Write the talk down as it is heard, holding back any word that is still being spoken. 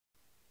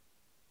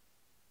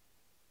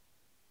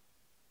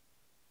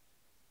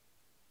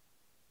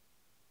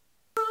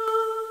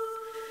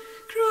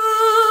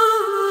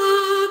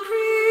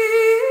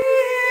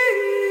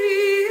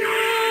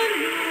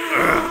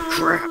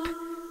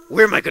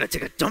Where am I gonna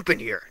take a dump in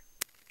here?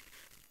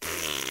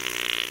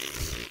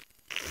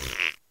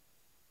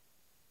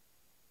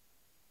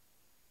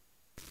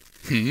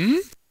 Hmm?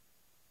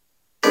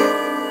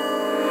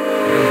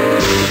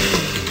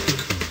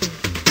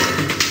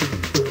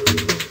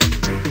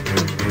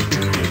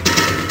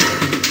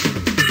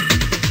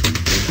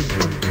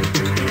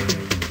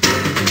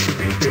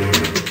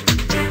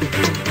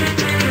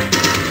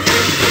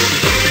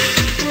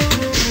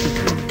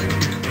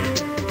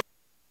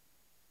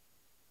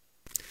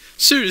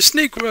 Sir, the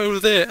snake right over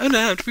there,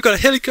 unarmed. We got a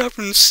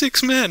helicopter and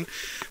 6 men.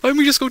 Why don't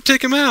we just go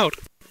take him out?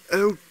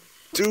 Oh,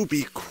 do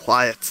be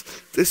quiet.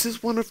 This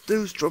is one of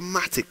those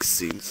dramatic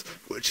scenes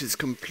which is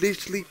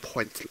completely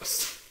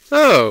pointless.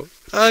 Oh,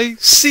 I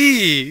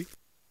see.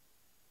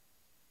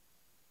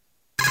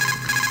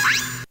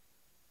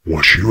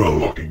 What you are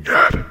looking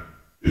at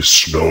is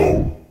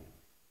snow.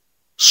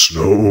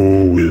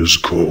 Snow is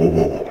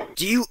cold.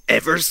 Do you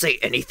ever say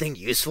anything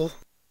useful?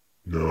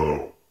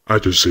 No, I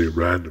just say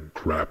random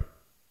crap.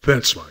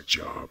 That's my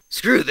job.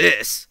 Screw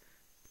this.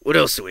 What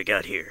else do we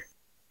got here?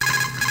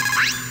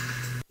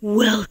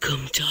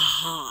 Welcome to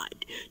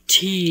Hot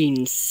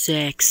Teen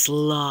Sex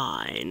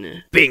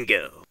Line.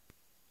 Bingo.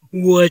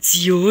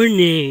 What's your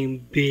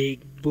name,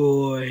 big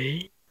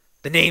boy?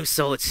 The name's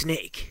Solid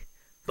Snake,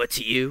 but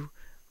to you,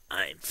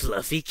 I'm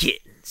Fluffy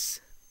Kittens.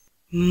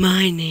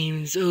 My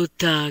name's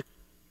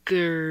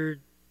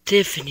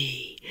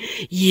Tiffany.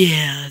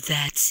 Yeah,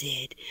 that's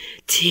it.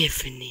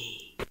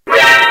 Tiffany.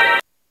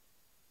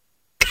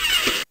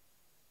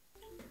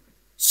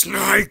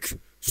 Snake!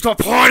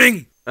 Stop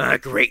hiding! Ah,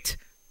 great.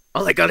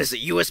 All I got is a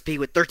USP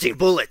with 13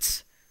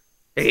 bullets.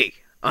 Hey,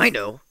 I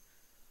know.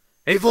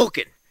 Hey,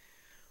 Vulcan.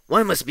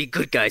 Why must be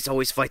good guys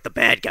always fight the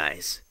bad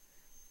guys?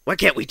 Why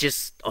can't we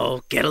just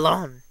all get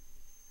along?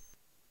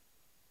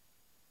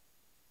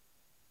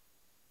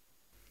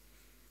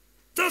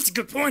 That's a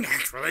good point,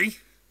 actually.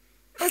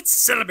 Let's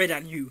celebrate our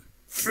new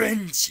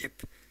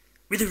friendship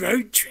with a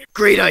road trip.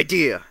 Great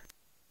idea.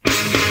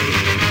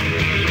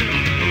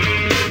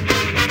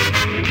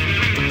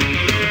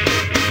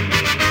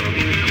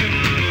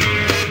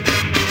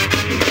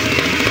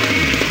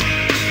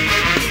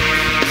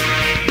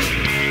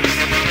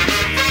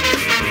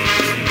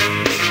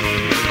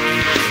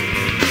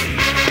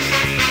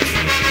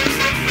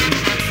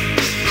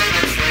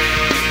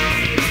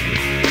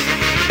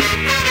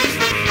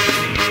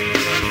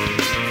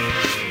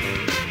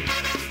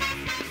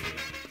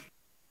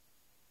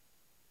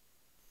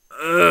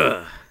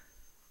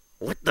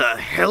 What the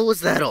hell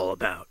was that all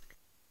about?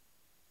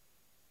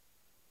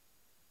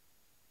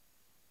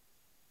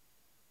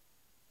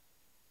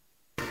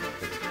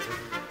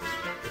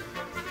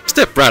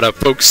 Step right up,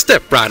 folks,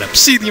 step right up.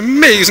 See the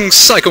amazing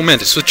Psycho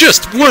Mantis for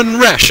just 1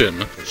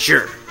 ration.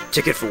 Sure.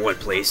 Ticket for one,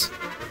 please.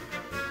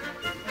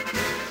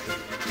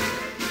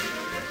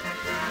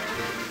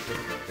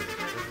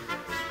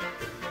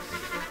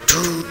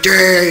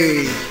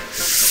 Today,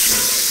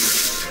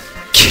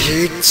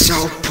 kids,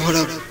 I'll put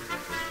a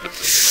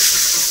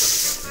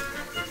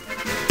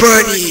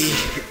bunny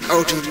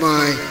out of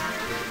my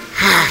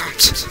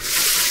hat.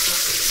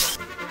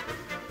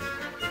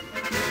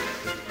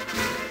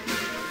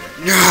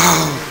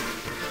 Now,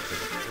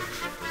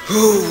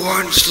 who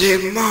wants their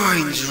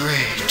minds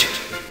read?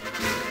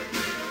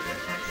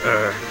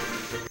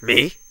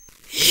 Me?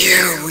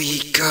 Here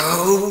we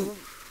go.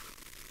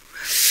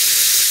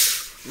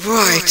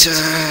 Right,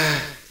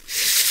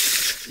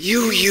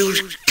 you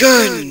use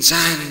guns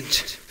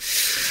and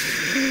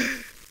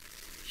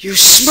you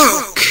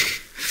smoke.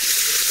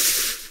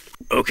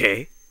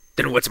 Okay,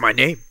 then what's my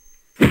name?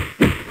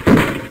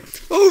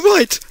 Oh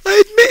right,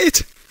 I admit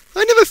it.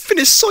 I never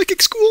finished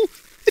psychic school.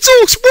 It's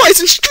all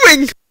wires and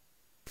string.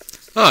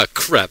 Ah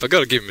crap, I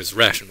gotta give him his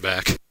ration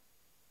back.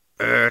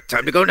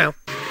 Time to go now.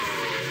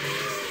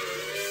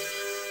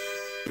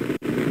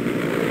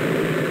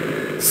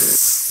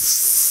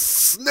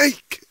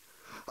 Snake!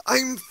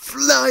 I'm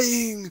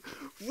flying!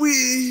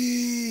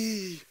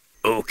 Whee!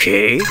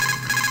 Okay.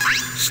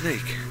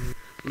 Snake.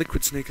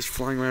 Liquid Snake is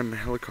flying around in a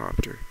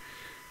helicopter.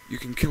 You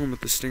can kill him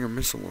with the Stinger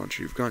missile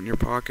launcher you've got in your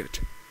pocket.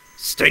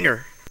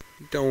 Stinger?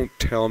 Don't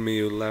tell me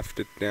you left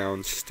it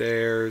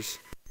downstairs.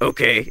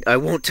 Okay, I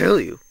won't tell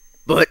you.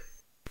 But...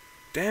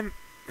 Damn,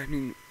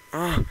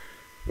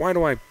 why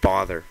do I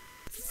bother?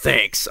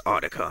 Thanks,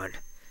 Otacon.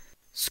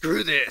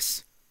 Screw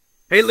this.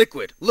 Hey,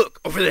 Liquid, look,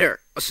 over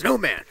there. A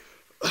snowman.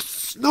 A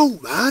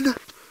snowman?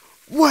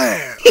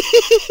 Where?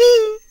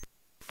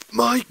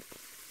 My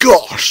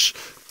gosh!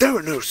 There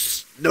are no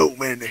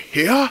snowmen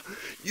here!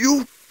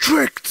 You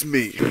tricked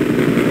me!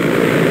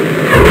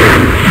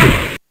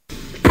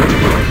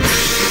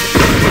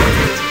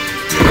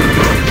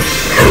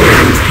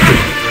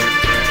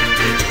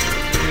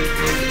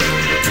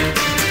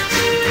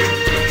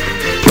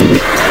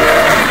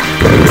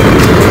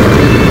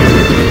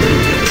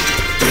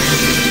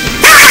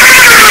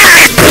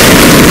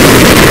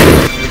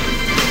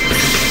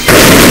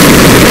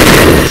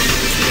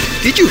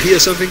 Did you hear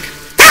something?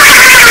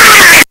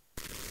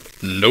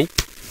 Nope.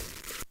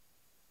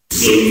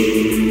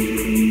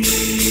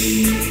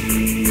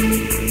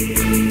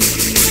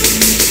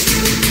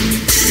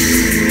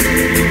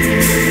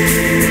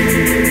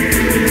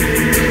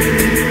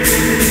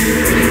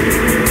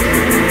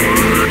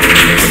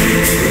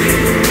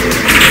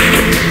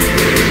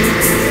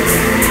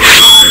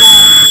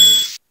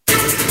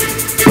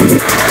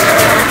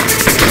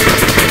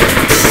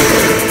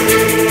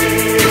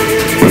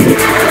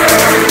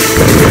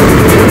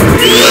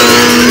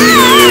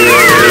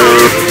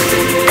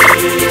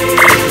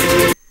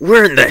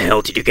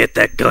 hell did you get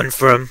that gun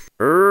from?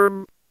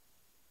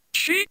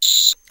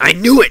 Cheats? I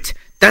knew it!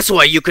 That's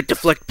why you could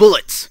deflect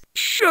bullets!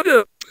 Shut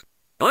up!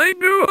 I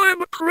know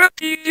I'm a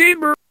crappy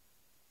gamer.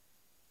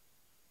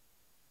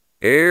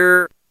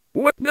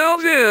 What now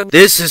then?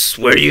 This is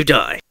where you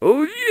die.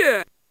 Oh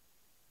yeah!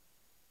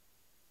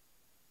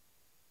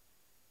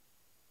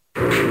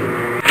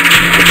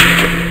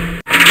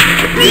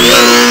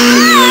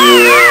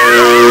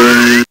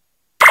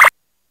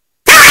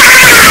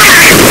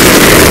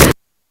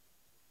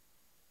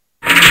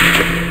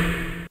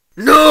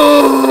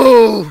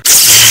 No!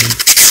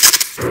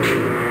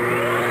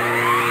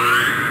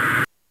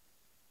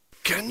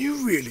 Can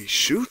you really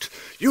shoot?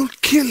 You'll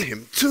kill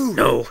him too.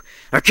 No,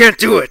 I can't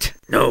do it.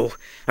 No,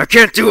 I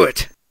can't do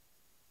it.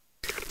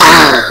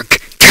 Arg!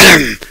 Kill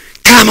him!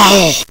 Kill them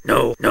all!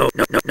 No, no,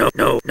 no, no, no,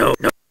 no, no,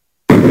 no.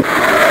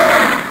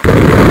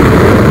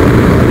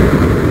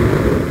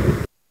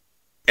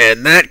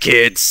 And that,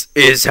 kids,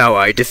 is how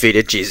I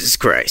defeated Jesus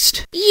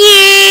Christ.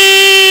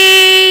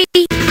 Yay!